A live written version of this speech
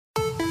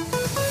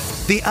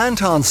The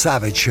Anton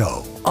Savage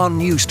Show on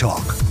News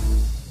Talk.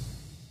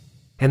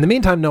 In the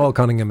meantime, Noel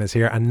Cunningham is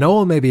here, and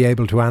Noel may be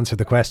able to answer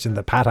the question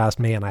that Pat asked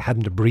me, and I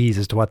hadn't a breeze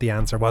as to what the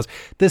answer was.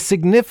 The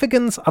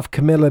significance of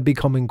Camilla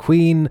becoming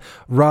queen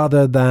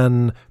rather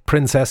than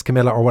Princess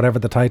Camilla, or whatever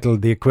the title,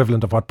 the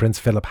equivalent of what Prince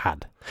Philip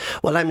had.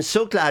 Well, I'm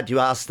so glad you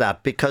asked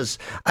that, because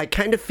I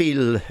kind of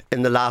feel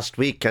in the last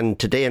week, and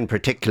today in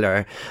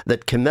particular,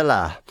 that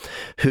Camilla,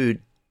 who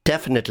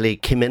definitely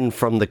came in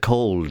from the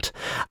cold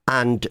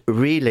and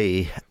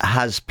really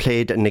has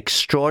played an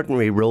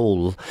extraordinary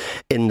role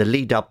in the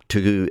lead up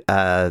to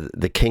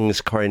the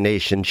King's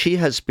coronation. She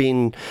has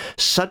been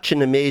such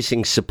an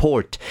amazing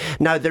support.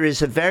 Now, there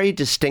is a very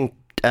distinct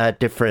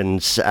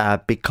difference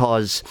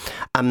because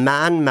a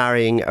man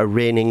marrying a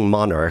reigning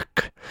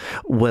monarch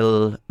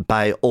will,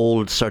 by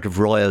old sort of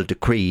royal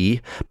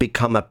decree,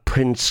 become a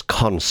prince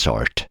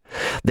consort.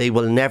 They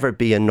will never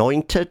be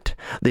anointed,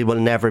 they will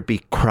never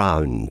be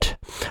crowned,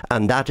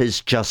 and that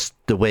is just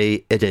the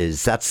way it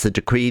is. That's the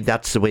decree,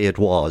 that's the way it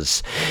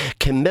was.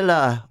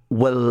 Camilla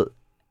will,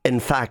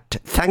 in fact,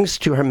 thanks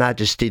to Her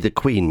Majesty the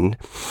Queen,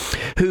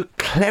 who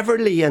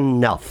cleverly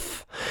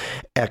enough,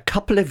 a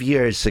couple of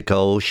years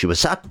ago, she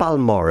was at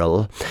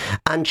Balmoral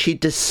and she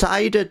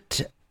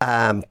decided,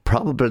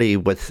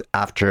 probably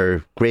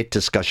after great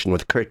discussion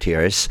with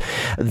courtiers,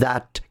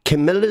 that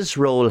Camilla's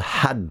role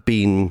had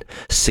been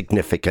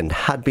significant,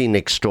 had been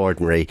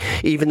extraordinary,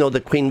 even though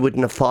the Queen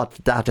wouldn't have thought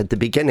that at the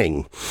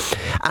beginning.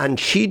 And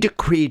she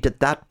decreed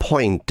at that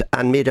point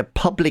and made a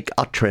public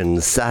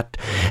utterance that,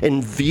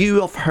 in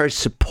view of her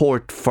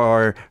support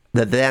for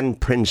the then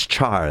Prince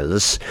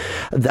Charles,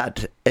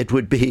 that it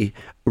would be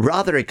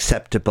rather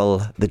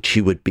acceptable that she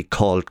would be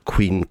called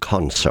Queen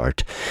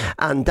Consort.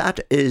 And that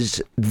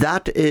is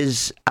at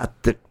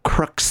the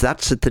crux,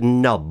 that's at the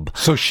nub.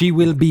 So she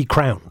will be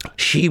crowned?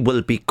 She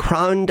will be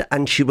crowned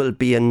and she will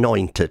be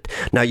anointed.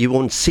 Now, you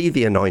won't see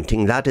the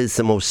anointing. That is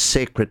the most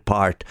sacred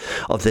part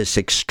of this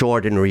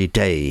extraordinary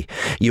day.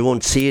 You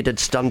won't see it.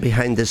 It's done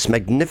behind this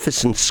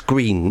magnificent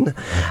screen,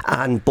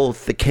 and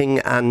both the King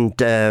and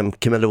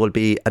Camilla will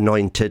be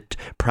anointed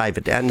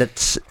private. And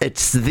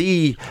it's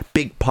the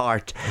big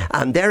part.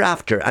 And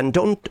thereafter, and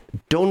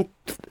don't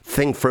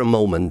think for a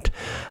moment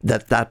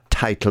that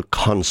title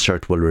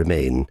consort will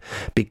remain,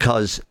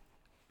 because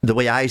the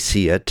way I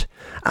see it,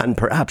 and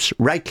perhaps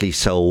rightly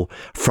so,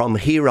 from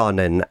here on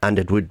in, and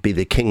it would be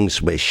the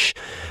King's wish,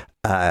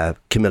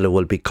 Camilla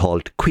will be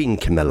called Queen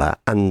Camilla,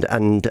 and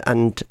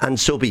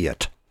so be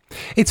it.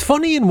 It's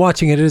funny in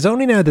watching it is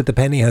only now that the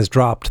penny has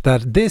dropped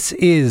that this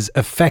is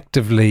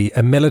effectively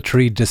a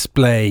military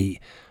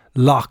display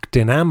locked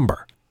in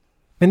amber.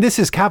 And this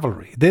is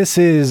cavalry. This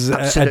is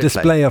a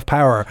display of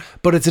power,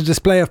 but it's a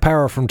display of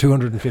power from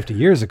 250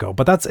 years ago.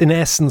 But that's in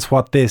essence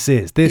what this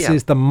is. This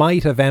is the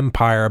might of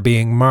empire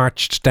being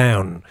marched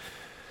down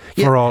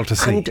for all to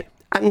see.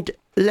 And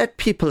let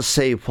people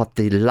say what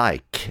they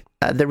like.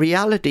 The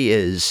reality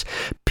is,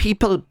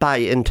 people buy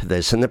into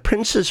this. And the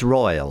Princess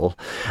Royal,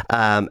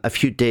 a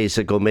few days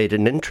ago, made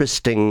an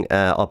interesting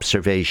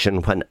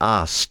observation when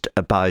asked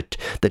about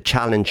the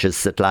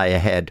challenges that lie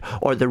ahead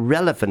or the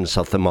relevance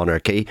of the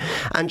monarchy.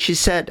 And she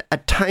said,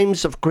 at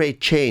times of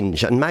great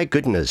change, and my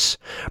goodness,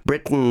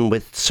 Britain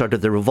with sort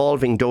of the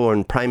revolving door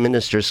and prime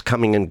ministers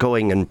coming and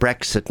going and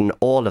Brexit and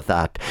all of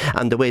that,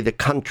 and the way the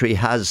country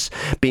has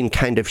been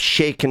kind of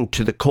shaken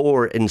to the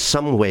core in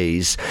some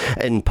ways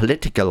in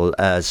political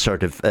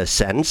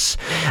sense.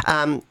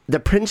 The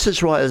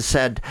Princess Royal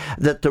said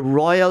that the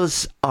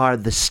royals are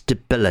the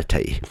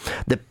stability.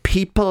 The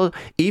people,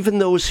 even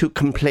those who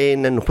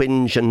complain and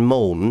whinge and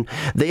moan,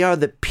 they are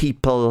the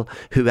people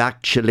who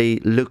actually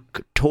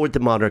look toward the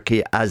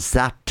monarchy as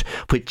that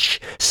which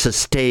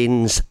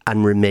sustains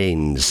and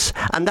remains.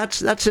 And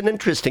that's an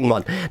interesting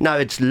one. Now,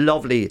 it's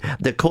lovely.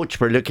 The coach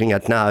we're looking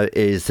at now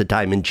is the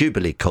Diamond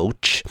Jubilee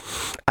coach.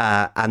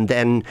 And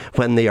then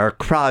when they are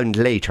crowned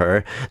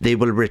later, they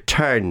will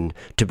return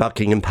to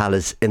Buckingham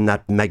Palace in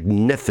that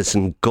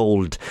magnificent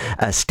gold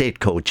state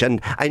coach.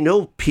 And I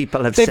know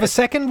people have said... They have a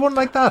second one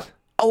like that?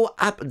 Oh,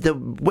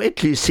 wait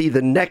till you see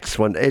the next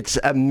one. It's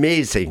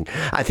amazing.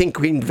 I think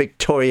Queen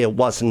Victoria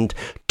wasn't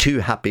too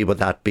happy with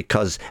that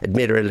because it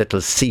made her a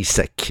little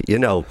seasick, you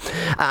know.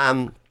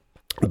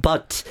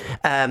 But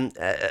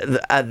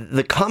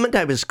the comment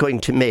I was going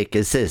to make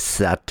is this,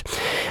 that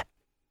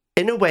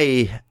in a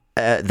way,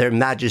 Their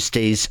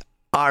Majesties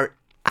are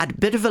at a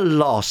bit of a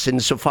loss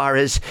insofar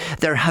as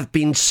there have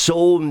been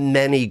so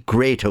many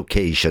great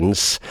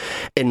occasions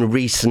in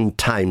recent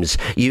times.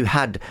 You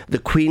had the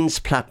Queen's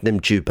Platinum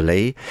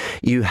Jubilee,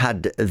 you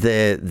had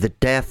the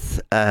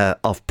death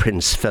of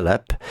Prince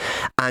Philip,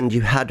 and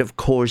you had, of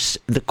course,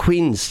 the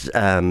Queen's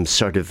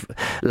sort of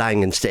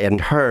lying in state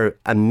and her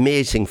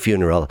amazing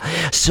funeral.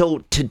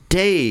 So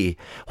today,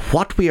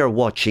 what we are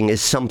watching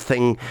is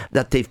something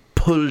that they've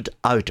pulled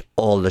out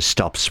all the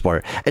stops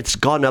for. It's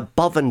gone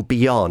above and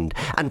beyond.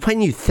 And when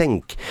you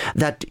think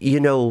that, you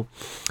know,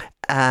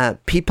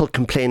 people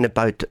complain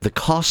about the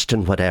cost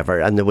and whatever,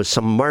 and there was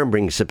some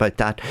murmurings about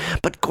that.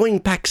 But going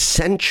back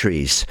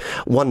centuries,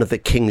 one of the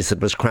kings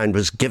that was crowned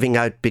was giving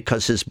out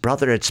because his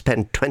brother had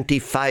spent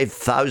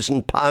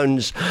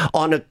 £25,000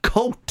 on a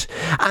coat,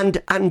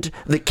 and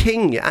the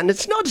king, and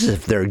it's not as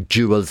if they're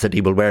jewels that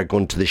he will wear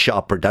going to the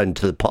shop or down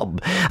to the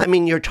pub. I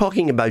mean, you're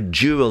talking about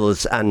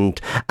jewels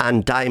and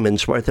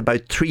diamonds worth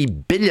about 3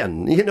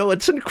 billion. You know,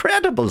 it's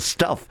incredible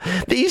stuff.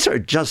 These are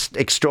just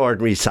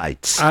extraordinary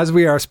sights. As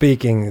we are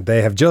speaking,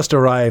 they have just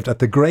arrived at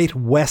the great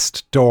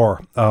west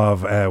door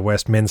of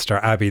Westminster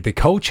Abbey. The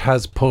coach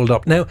has pulled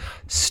up. Now,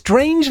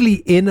 strangely,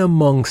 in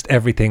amongst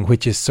everything,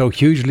 which is so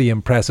hugely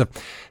impressive,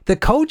 the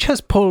coach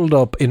has pulled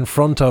up in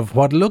front of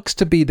what looks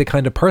to be the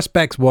kind of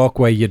perspex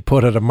walkway you'd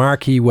put at a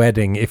marquee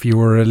wedding if you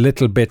were a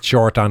little bit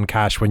short on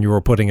cash when you were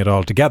putting it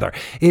all together.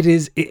 It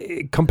is,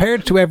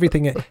 compared to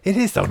everything, it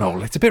is, though,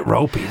 Noel, it's a bit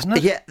ropey, isn't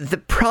it? Yeah, the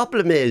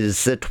problem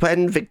is that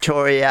when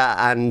Victoria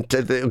and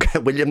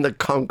William the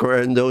Conqueror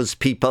and those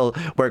people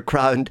were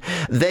crowned,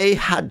 they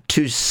had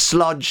to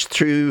sludge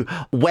through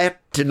wet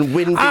and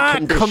windy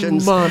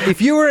conditions. Come on.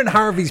 If you were in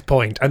Harvey's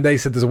Point and they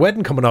said there's a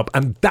wedding coming up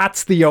and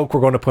that's the yoke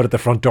we're going to put at the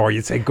front door,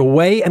 you'd say go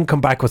away and come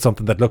back with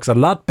something that looks a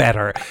lot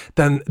better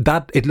than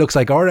that. It looks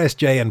like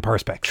RSJ and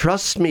Perspex.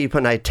 Trust me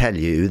when I tell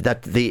you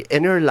that the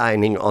inner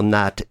lining on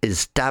that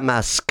is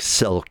damask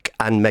silk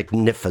and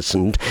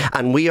magnificent,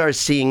 and we are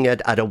seeing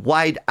it at a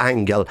wide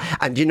angle.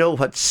 And you know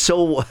what's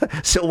so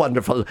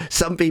wonderful?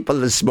 Some people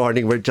this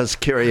morning were just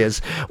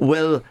curious,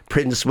 will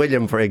Prince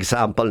William, for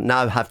example,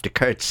 now have to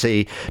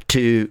curtsy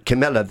to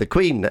Camilla, the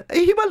Queen?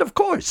 He will, of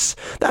course.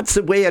 That's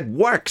the way it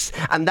works,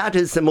 and that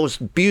is the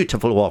most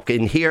beautiful walk.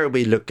 In here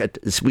we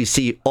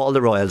see all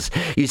the royals.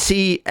 You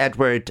see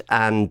Edward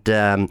and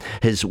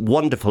his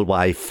wonderful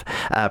wife,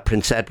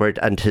 Prince Edward,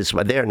 and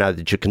they're now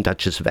the Duke and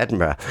Duchess of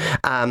Edinburgh.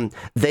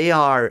 They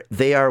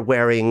are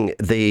wearing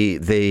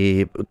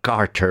the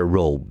Garter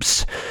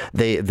robes,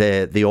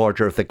 the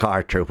Order of the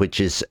Garter, which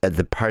is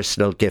the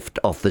personal gift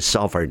of the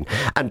sovereign.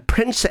 And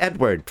Prince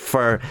Edward,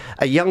 for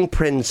a young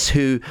prince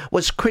who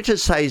was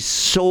criticised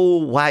so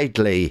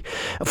widely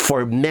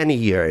for many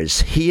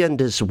years, he and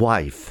his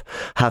wife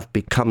have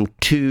become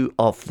two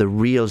of the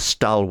real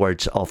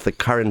stalwarts of the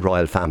current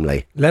royal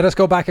family. Let us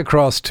go back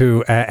across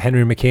to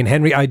Henry McKean.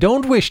 Henry, I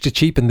don't wish to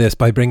cheapen this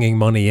by bringing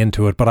money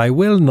into it, but I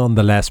will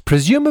nonetheless.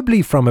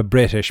 Presumably from a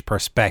British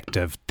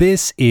perspective,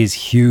 this is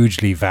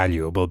hugely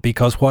valuable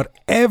because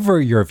whatever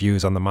your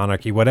views on the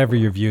monarchy, whatever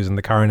your views on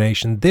the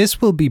coronation,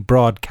 this will be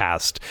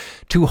broadcast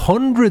to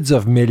hundreds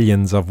of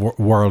millions of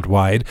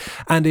worldwide,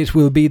 and it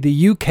will be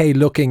the UK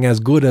looking as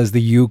good as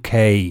the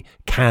UK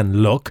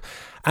can look.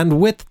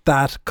 And with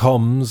that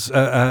comes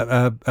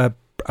a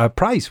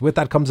price. With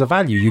that comes a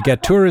value. You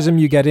get tourism,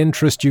 you get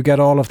interest, you get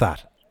all of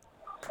that.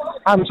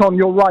 Anton,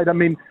 you're right. I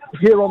mean,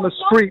 here on the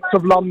streets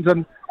of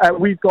London,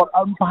 we've got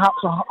perhaps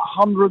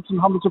hundreds and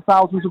hundreds of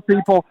thousands of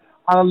people,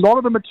 and a lot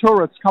of them are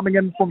tourists coming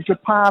in from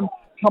Japan,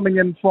 coming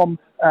in from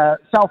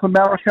South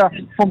America,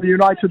 from the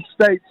United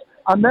States,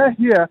 and they're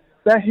here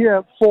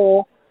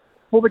for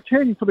the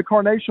king, for the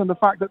coronation. The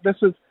fact that this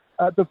is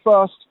the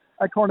first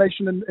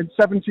coronation in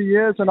 70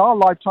 years, in our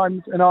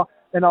lifetimes, in our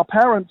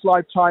parents'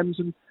 lifetimes,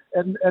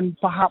 and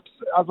perhaps,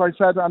 as I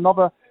said,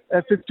 another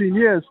 15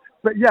 years.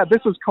 But yeah, this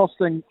is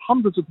costing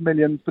hundreds of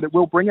millions, but it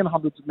will bring in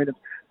hundreds of millions.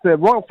 The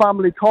royal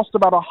family cost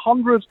about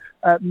 £100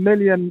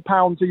 million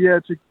a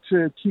year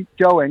to keep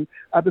going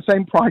at the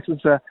same price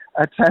as a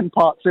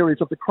 10-part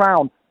series of The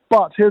Crown.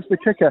 But here's the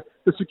kicker.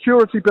 The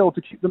security bill to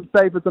keep them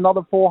safe is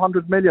another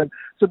 400 million.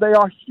 So they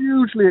are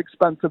hugely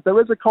expensive. There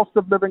is a cost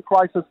of living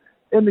crisis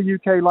in the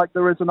UK like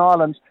there is in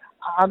Ireland.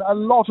 And a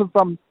lot of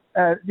them,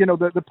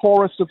 the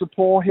poorest of the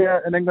poor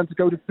here in England to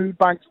go to food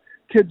banks.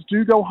 Kids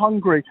do go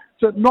hungry.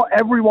 So not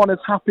everyone is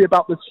happy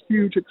about this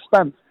huge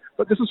expense.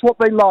 But this is what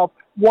they love.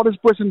 What is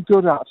Britain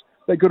good at?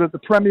 They're good at the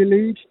Premier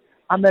League,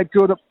 and they're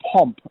good at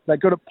pomp. They're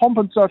good at pomp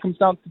and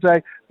circumstance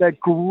today. They're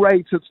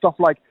great at stuff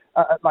like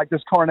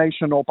this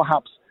coronation, or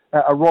perhaps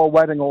a royal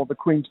wedding, or the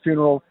Queen's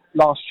funeral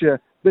last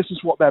year. This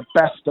is what they're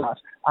best at.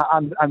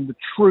 And the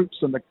troops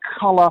and the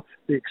colour,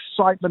 the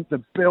excitement,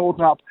 the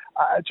build-up,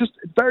 just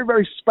very,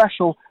 very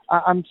special,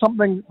 and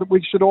something that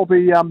we should all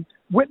be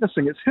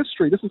witnessing. It's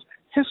history. This is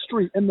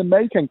history in the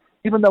making.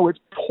 Even though it's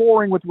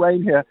pouring with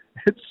rain here,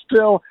 it's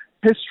still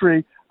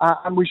history,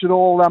 and we should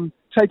all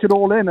take it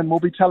all in, and we'll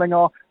be telling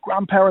our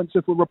grandparents,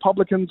 if we're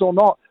Republicans or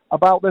not,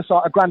 about this,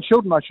 our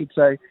grandchildren, I should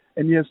say,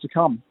 in years to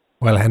come.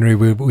 Well, Henry,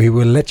 we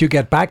will let you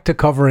get back to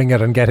covering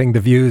it and getting the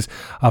views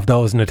of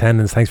those in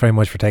attendance. Thanks very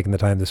much for taking the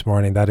time this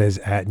morning. That is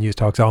News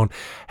Talk's own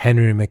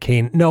Henry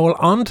McKean. Noel,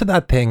 on to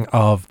that thing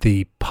of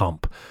the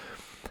pomp.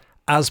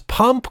 As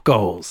pomp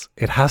goes,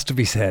 it has to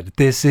be said,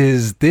 this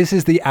is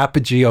the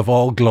apogee of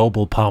all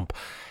global pomp.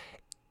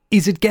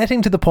 Is it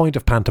getting to the point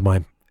of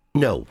pantomime?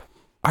 No.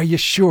 Are you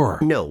sure?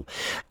 No.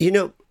 You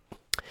know,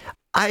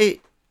 I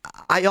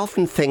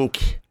often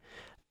think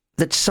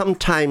that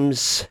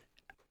sometimes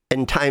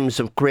in times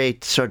of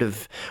great sort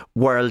of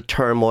world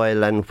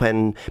turmoil, and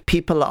when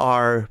people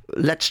are,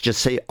 let's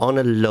just say, on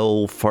a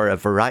low for a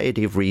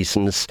variety of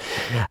reasons,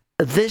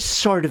 this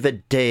sort of a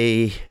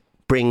day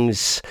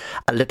brings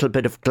a little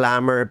bit of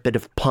glamour, a bit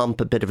of pomp,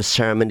 a bit of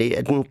ceremony.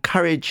 It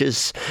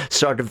encourages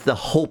sort of the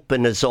hope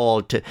in us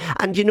all to,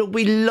 and you know,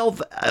 we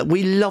love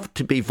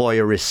to be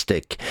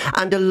voyeuristic,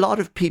 and a lot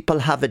of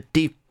people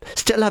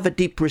still have a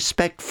deep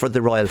respect for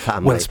the royal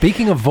family. Well,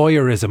 speaking of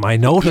voyeurism, I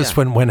noticed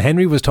when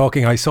Henry was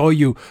talking, I saw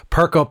you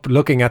perk up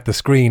looking at the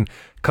screen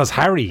because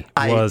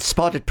I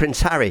spotted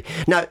Prince Harry.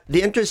 Now,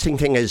 the interesting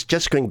thing is,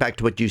 just going back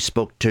to what you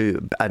spoke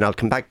to, and I'll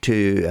come back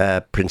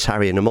to Prince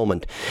Harry in a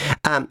moment,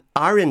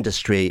 our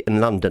industry in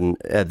London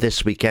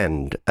this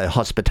weekend,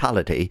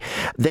 hospitality,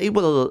 they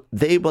will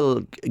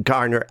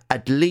garner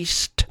at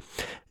least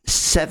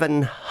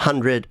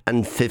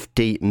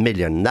 750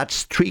 million. That's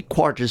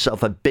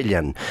 750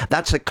 million.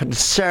 That's a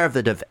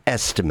conservative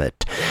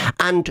estimate.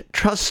 And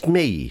trust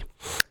me,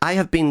 I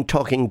have been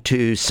talking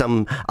to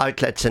some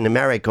outlets in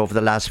America over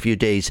the last few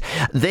days.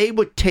 They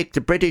would take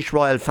the British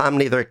royal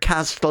family, their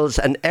castles,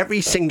 and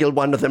every single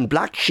one of them,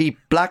 black sheep,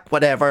 black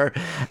whatever,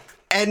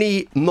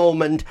 any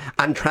moment,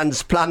 and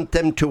transplant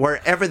them to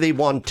wherever they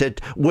wanted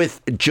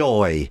with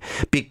joy,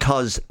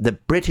 because the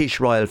British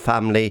royal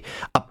family,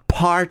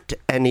 apart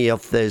any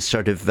of the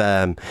sort of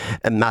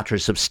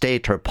matters of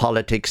state or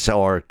politics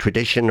or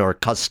tradition or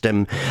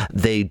custom,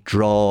 they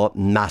draw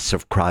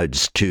massive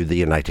crowds to the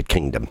United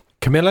Kingdom.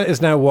 Camilla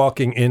is now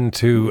walking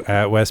into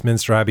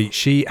Westminster Abbey.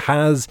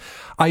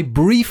 I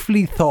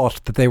briefly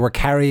thought that they were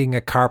carrying a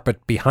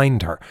carpet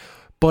behind her,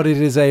 but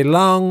it is a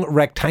long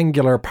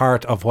rectangular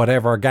part of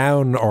whatever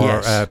gown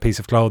or piece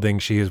of clothing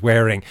she is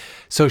wearing.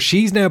 So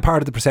she's now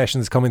part of the procession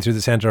that's coming through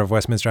the centre of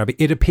Westminster Abbey.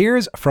 It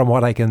appears, from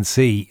what I can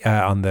see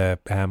on the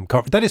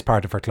cover, that is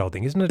part of her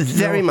clothing, isn't it?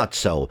 Very much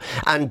so.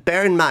 And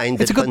bear in mind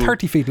that it's a good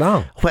 30 feet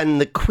long. When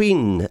the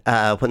Queen was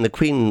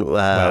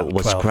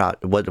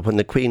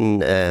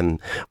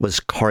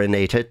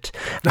coronated,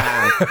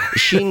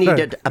 she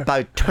needed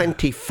about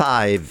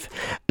 25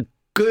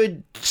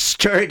 good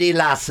sturdy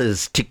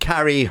lasses to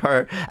carry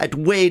her. It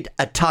weighed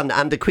a ton,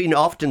 and the Queen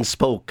often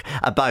spoke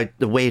about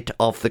the weight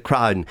of the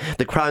crown.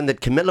 The crown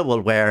that Camilla will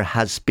wear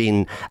has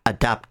been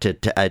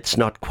adapted. It's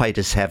not quite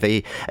as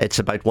heavy. It's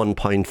about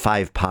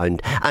 1.5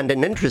 pound. And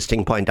an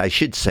interesting point, I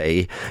should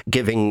say,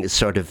 giving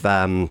sort of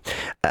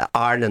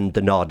Ireland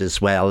the nod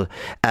as well,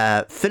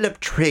 Philip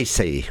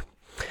Tracy,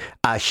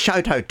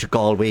 shout out to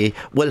Galway,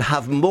 will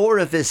have more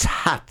of his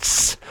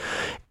hats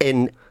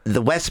in the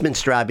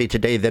Westminster Abbey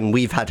today than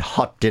we've had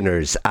hot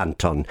dinners,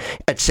 Anton.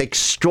 It's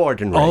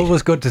extraordinary.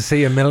 Always good to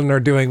see a milliner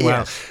doing well.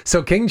 Yes.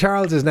 So King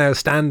Charles is now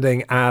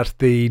standing at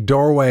the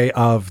doorway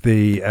of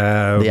the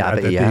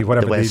Abbey, the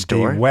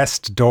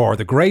West Door,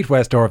 the Great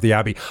West Door of the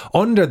Abbey,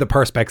 under the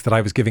perspex that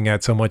I was giving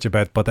out so much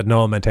about, but that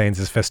Noel maintains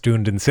is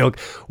festooned in silk,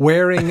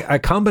 wearing a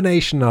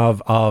combination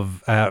of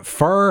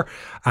fur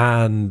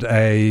and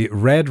a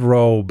red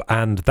robe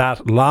and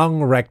that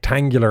long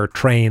rectangular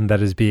train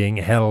that is being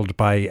held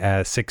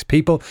by 6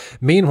 people.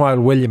 Meanwhile,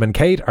 William and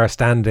Kate are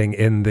standing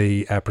in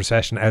the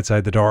procession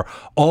outside the door,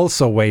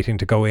 also waiting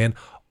to go in,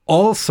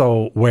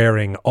 also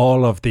wearing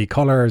all of the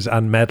colours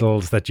and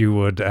medals that you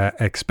would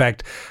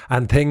expect.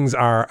 And things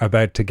are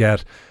about to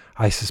get,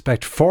 I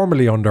suspect,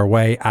 formally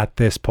underway at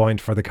this point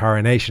for the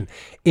coronation.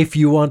 If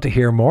you want to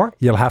hear more,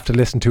 you'll have to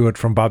listen to it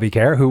from Bobby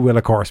Kerr, who will,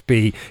 of course,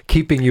 be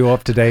keeping you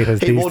up to date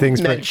as these things.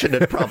 He won't mention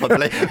it,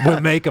 probably.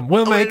 We'll make him.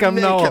 We'll make him,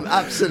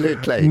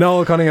 absolutely.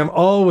 Noel Cunningham,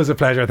 always a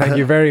pleasure. Thank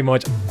you very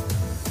much.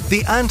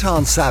 The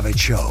Anton Savage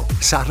Show,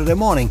 Saturday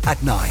morning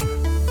at 9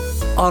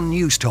 on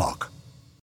News Talk.